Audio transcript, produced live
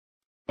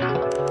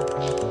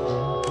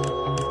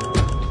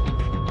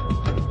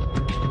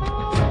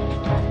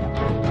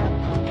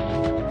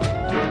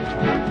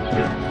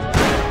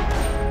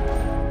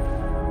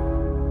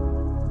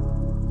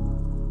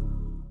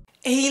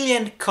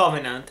Alien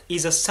Covenant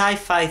is a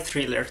sci-fi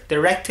thriller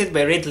directed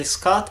by Ridley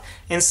Scott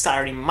and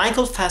starring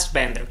Michael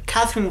Fassbender,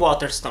 Katherine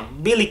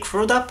Waterston, Billy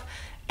Crudup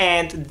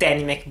and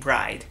Danny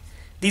McBride.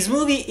 This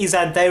movie is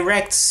a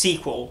direct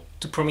sequel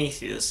to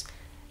Prometheus,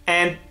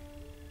 and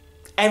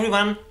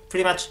everyone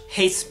pretty much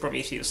hates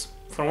Prometheus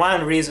for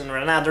one reason or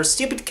another.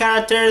 Stupid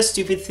characters,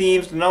 stupid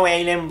themes, no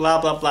alien,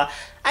 blah blah blah.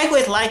 I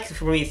quite like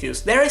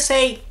Prometheus. Dare I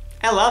say,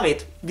 I love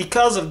it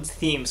because of the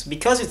themes,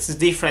 because it's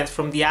different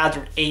from the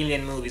other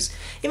Alien movies,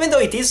 even though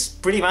it is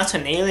pretty much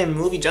an Alien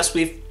movie just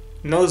with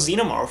no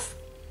xenomorph.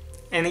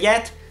 And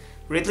yet,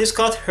 Ridley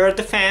Scott heard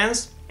the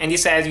fans and he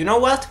said, you know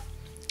what?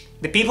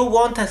 The people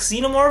want a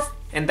xenomorph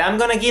and I'm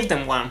gonna give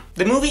them one.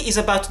 The movie is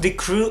about the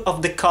crew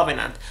of the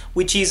Covenant,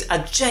 which is a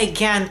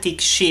gigantic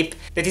ship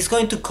that is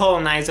going to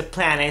colonize a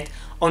planet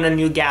on a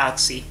new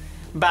galaxy.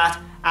 But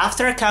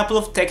after a couple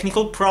of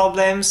technical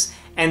problems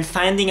and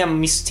finding a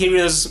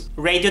mysterious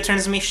radio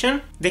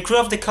transmission, the crew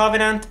of the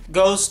Covenant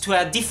goes to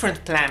a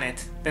different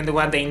planet than the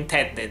one they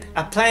intended,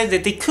 a planet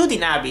that they could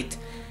inhabit,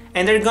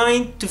 and they're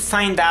going to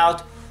find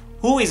out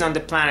who is on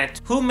the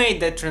planet, who made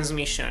that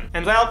transmission.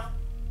 And well,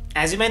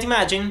 as you might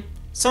imagine,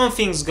 some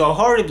things go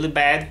horribly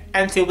bad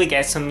until we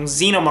get some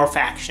xenomorph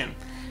action.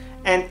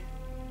 And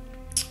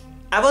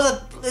I was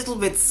a little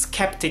bit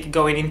skeptic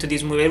going into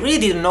this movie. I really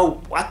didn't know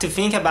what to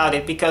think about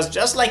it, because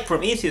just like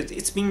Prometheus,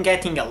 it's been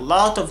getting a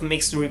lot of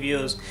mixed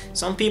reviews.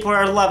 Some people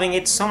are loving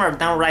it, some are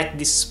downright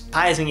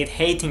despising it,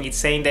 hating it,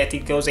 saying that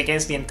it goes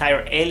against the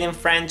entire Alien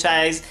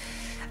franchise.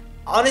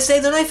 Honestly, I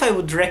don't know if I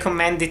would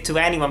recommend it to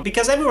anyone,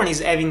 because everyone is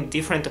having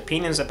different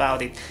opinions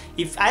about it.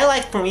 If I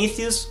like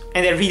Prometheus,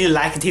 and I really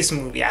like this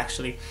movie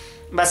actually,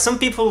 but some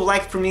people who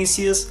liked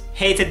Prometheus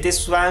hated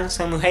this one,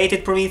 some who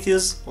hated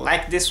Prometheus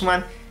liked this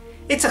one.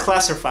 It's a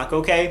clusterfuck,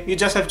 okay? You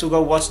just have to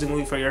go watch the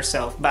movie for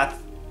yourself, but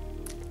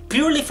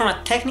purely from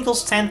a technical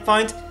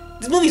standpoint,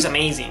 this movie is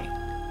amazing.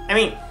 I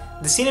mean,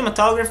 the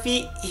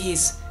cinematography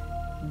is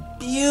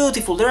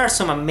beautiful, there are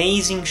some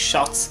amazing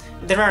shots,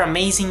 there are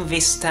amazing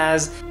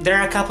vistas, there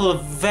are a couple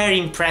of very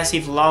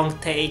impressive long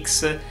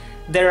takes,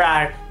 there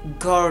are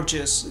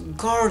gorgeous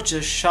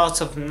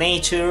shots of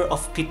nature,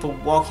 of people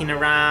walking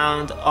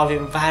around, of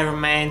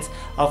environment,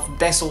 of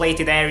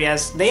desolated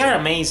areas. They are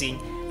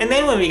amazing. And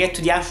then when we get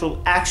to the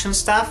actual action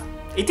stuff,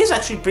 it is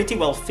actually pretty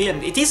well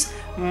filmed. It is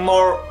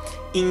more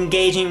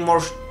engaging,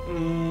 more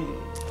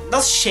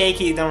not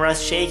shaky, not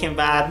shaking,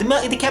 but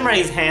the camera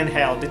is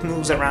handheld. It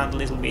moves around a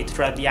little bit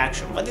throughout the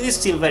action, but it is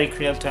still very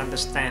clear to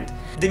understand.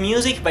 The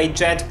music by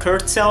Jed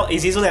Kurtzel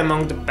is easily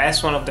among the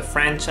best one of the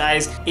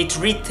franchise. It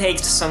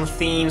retakes some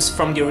themes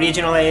from the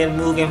original Alien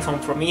movie and from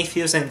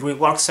Prometheus and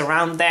reworks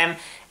around them.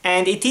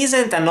 And it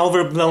isn't an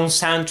overblown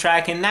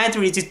soundtrack, and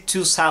neither is it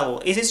too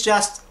subtle. It is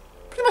just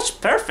pretty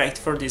much perfect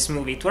for this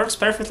movie. It works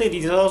perfectly. It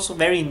is also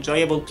very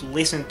enjoyable to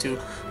listen to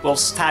while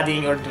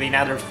studying or doing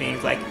other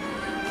things, like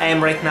I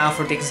am right now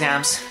for the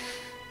exams.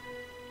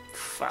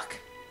 Fuck.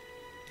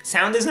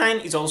 Sound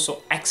design is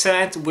also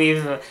excellent,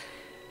 with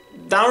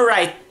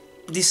downright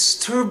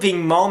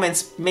disturbing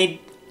moments made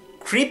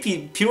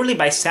creepy purely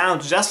by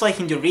sound, just like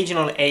in the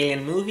original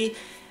Alien movie.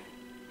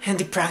 And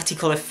the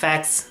practical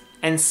effects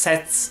and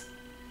sets,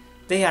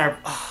 they are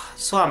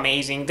so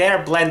amazing. They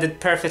are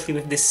blended perfectly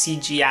with the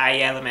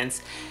CGI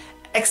elements,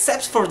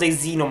 except for the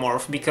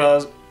xenomorph,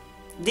 because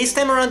this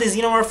time around the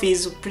xenomorph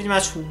is pretty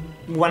much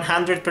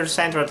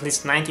 100% or at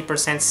least 90%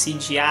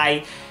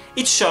 CGI.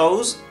 It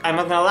shows, I'm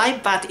not gonna lie,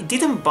 but it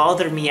didn't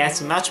bother me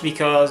as much,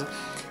 because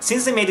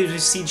since they made it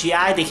with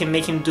CGI, they can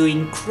make him do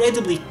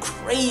incredibly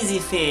crazy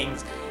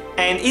things.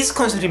 And he's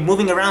constantly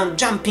moving around,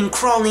 jumping,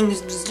 crawling,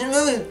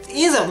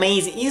 he's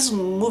amazing, he's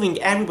moving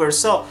everywhere,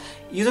 so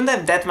you don't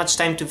have that much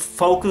time to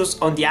focus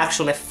on the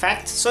actual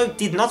effect, so it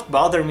did not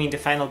bother me in the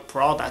final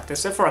product.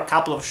 Except for a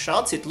couple of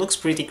shots, it looks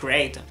pretty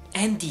great.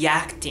 And the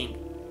acting,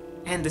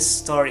 and the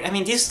story, I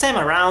mean, this time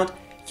around,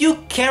 you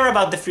care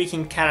about the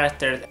freaking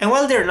characters, and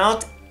while they're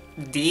not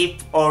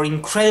deep or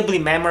incredibly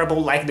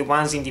memorable like the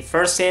ones in the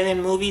first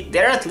Alien movie,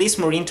 they're at least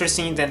more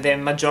interesting than the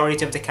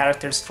majority of the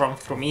characters from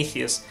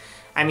Prometheus.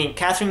 I mean,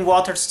 Katherine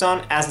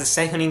Waterston as the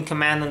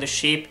second-in-command on the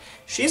ship,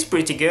 she's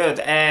pretty good,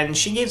 and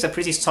she gives a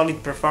pretty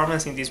solid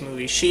performance in this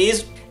movie. She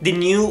is the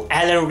new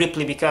Ellen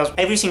Ripley, because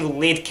every single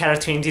lead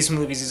character in these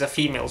movies is a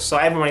female, so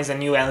everyone is a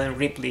new Ellen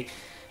Ripley.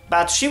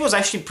 But she was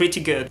actually pretty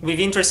good, with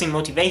interesting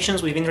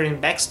motivations, with interesting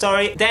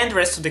backstory. Then the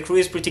rest of the crew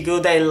is pretty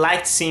good. I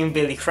liked seeing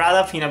Billy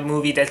Crudup in a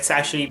movie that's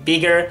actually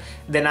bigger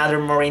than other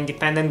more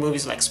independent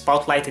movies like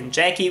Spotlight and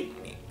Jackie.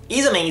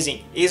 He's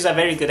amazing, he's a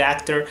very good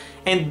actor.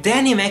 And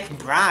Danny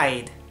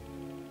McBride.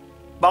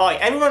 Boy,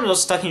 everyone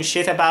was talking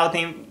shit about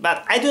him,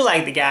 but I do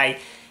like the guy.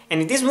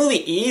 And this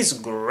movie is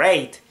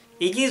great.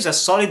 He gives a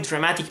solid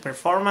dramatic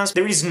performance,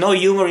 there is no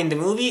humor in the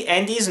movie,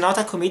 and he is not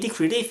a comedic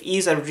relief, he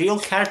is a real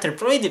character,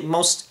 probably the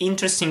most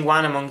interesting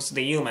one amongst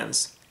the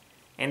humans.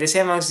 And I say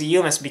amongst the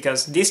humans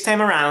because this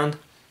time around,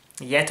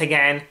 yet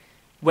again,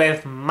 we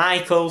have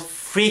Michael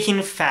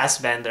freaking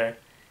Fassbender.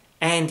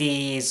 And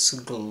he is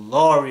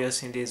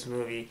glorious in this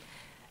movie.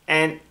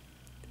 And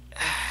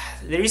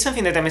there is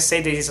something that I must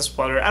say that is a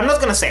spoiler. I'm not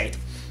gonna say it.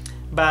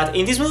 But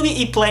in this movie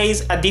he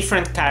plays a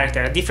different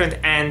character, a different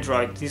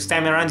android. This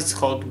time around it's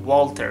called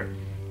Walter.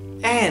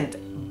 And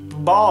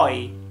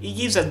boy, he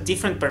gives a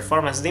different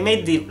performance. They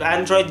made the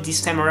android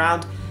this time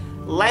around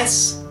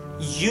less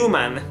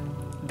human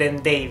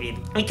than David.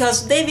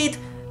 Because David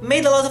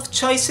made a lot of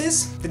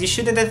choices that he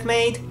shouldn't have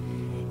made.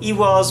 He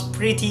was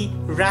pretty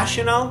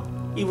rational,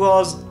 he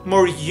was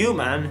more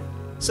human.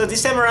 So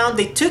this time around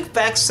they took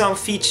back some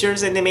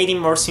features and they made him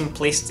more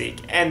simplistic.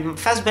 And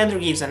Fassbender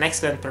gives an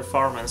excellent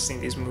performance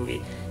in this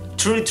movie.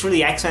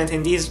 Truly excellent,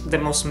 and this is the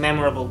most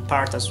memorable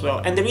part as well.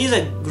 And there is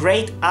a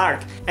great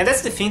arc, and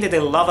that's the thing that I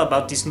love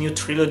about this new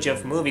trilogy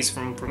of movies,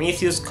 from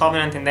Prometheus,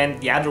 Covenant, and then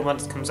the other one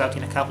that comes out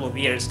in a couple of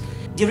years.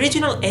 The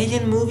original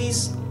Alien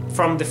movies,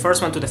 from the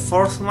first one to the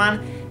fourth one,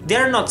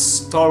 they're not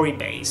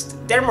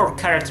story-based, they're more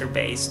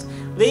character-based.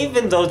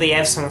 Even though they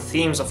have some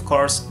themes, of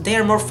course, they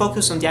are more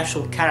focused on the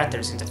actual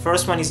characters. In the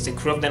first one is the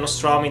crew of the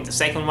Nostromo, in the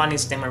second one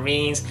is the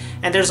Marines,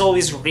 and there's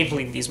always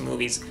Ripley in these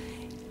movies.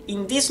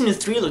 In this new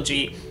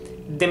trilogy,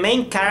 the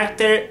main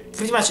character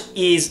pretty much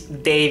is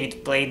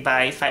David, played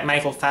by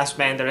Michael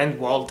Fassbender, and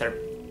Walter.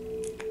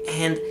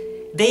 And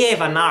they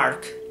have an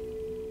arc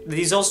that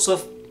is also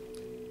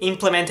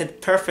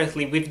implemented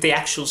perfectly with the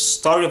actual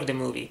story of the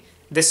movie.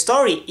 The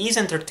story is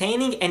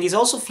entertaining and is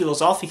also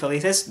philosophical.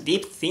 It has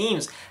deep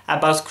themes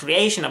about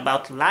creation,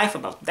 about life,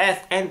 about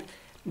death, and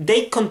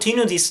they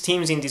continue these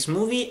themes in this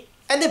movie,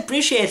 and I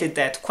appreciated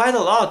that quite a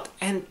lot.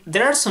 And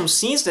there are some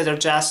scenes that are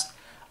just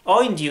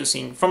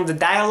awe-inducing. From the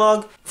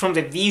dialogue, from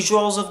the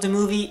visuals of the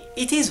movie,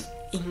 it is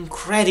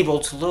incredible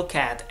to look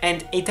at,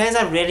 and it has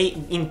a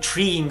really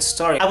intriguing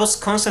story. I was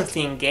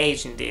constantly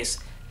engaged in this.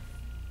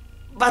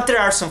 But there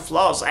are some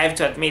flaws, I have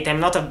to admit. I'm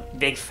not a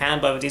big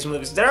fanboy of these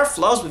movies. There are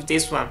flaws with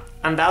this one,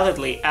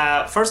 undoubtedly.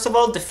 First of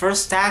all, the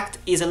first act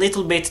is a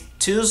little bit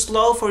too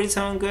slow for its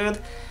own good,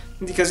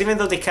 because even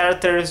though the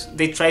characters,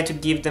 they try to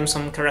give them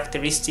some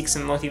characteristics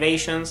and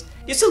motivations,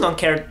 you still don't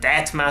care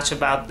that much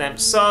about them.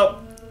 So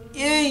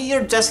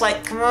you're just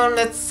like, come on,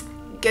 let's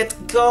get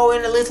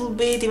going a little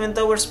bit, even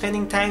though we're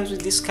spending time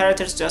with these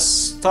characters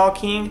just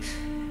talking.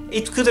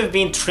 It could have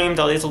been trimmed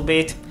a little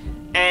bit.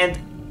 And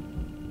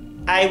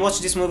I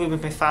watched this movie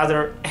with my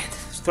father, and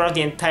throughout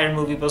the entire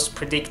movie was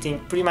predicting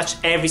pretty much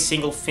every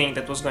single thing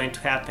that was going to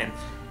happen.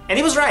 And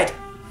he was right.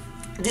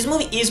 This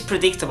movie is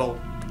predictable,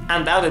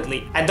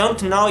 undoubtedly. I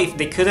don't know if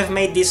they could have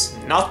made this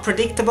not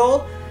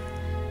predictable.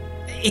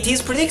 It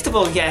is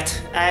predictable,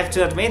 yet I have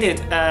to admit it.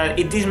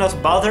 It did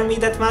not bother me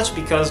that much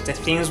because the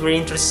things were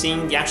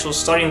interesting, the actual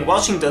story, and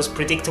watching those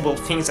predictable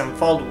things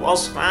unfold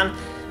was fun,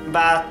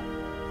 but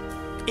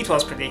it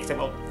was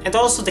predictable. And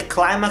also the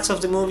climax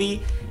of the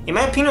movie. In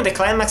my opinion, the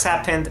climax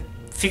happened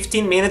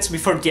 15 minutes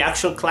before the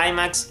actual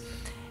climax,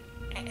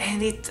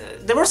 and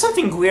there was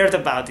something weird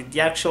about it.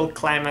 The actual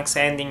climax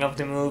ending of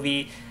the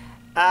movie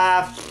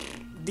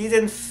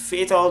didn't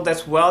fit all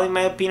that well, in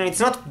my opinion. It's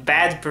not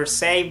bad per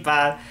se,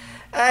 but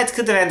it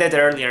could have ended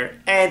earlier.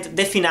 And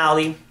the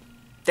finale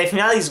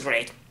is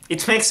great.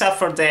 It makes up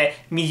for the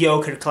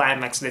mediocre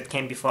climax that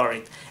came before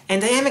it.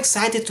 And I am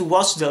excited to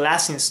watch the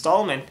last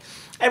installment.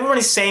 Everyone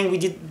is saying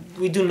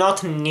we do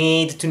not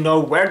need to know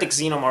where the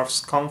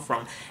xenomorphs come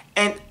from.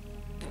 And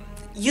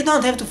you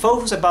don't have to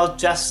focus about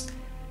just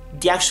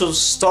the actual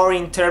story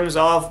in terms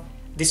of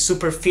the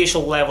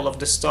superficial level of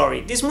the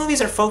story. These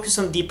movies are focused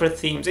on deeper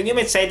themes, and you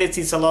might say that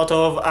it's a lot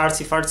of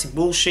artsy-fartsy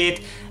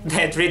bullshit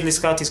that Ridley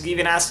Scott is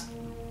giving us.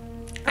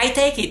 I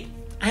take it.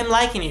 I'm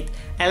liking it.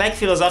 I like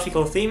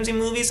philosophical themes in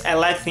movies, I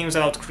like themes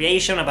about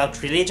creation,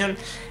 about religion,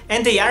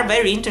 and they are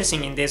very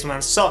interesting in this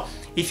one. So,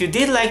 if you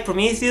did like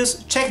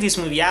Prometheus, check this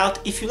movie out.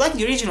 If you like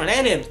the original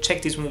Alien,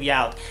 check this movie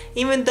out.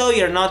 Even though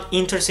you're not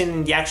interested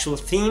in the actual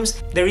themes,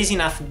 there is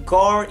enough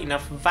gore,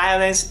 enough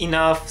violence,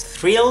 enough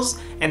thrills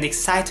and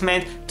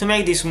excitement to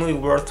make this movie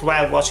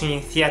worthwhile watching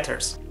in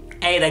theaters.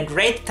 I had a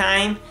great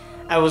time,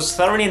 I was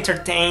thoroughly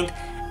entertained,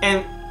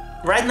 and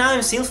right now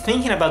I'm still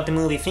thinking about the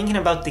movie, thinking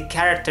about the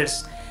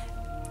characters.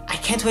 I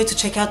can't wait to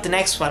check out the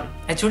next one.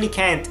 I truly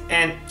can't.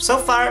 And so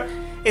far,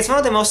 it's one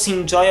of the most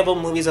enjoyable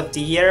movies of the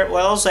year,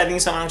 while also having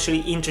some actually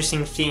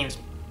interesting themes.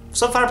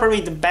 So far,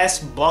 probably the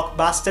best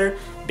blockbuster,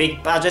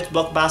 big budget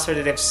blockbuster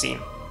that I've seen.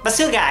 But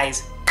still,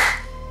 guys,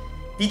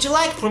 did you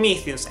like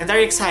Prometheus and are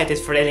you excited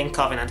for Alien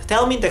Covenant?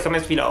 Tell me in the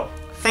comments below.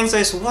 Thanks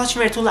guys for watching,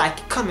 remember to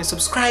like, comment,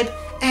 subscribe,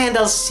 and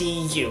I'll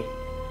see you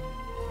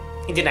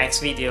in the next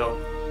video.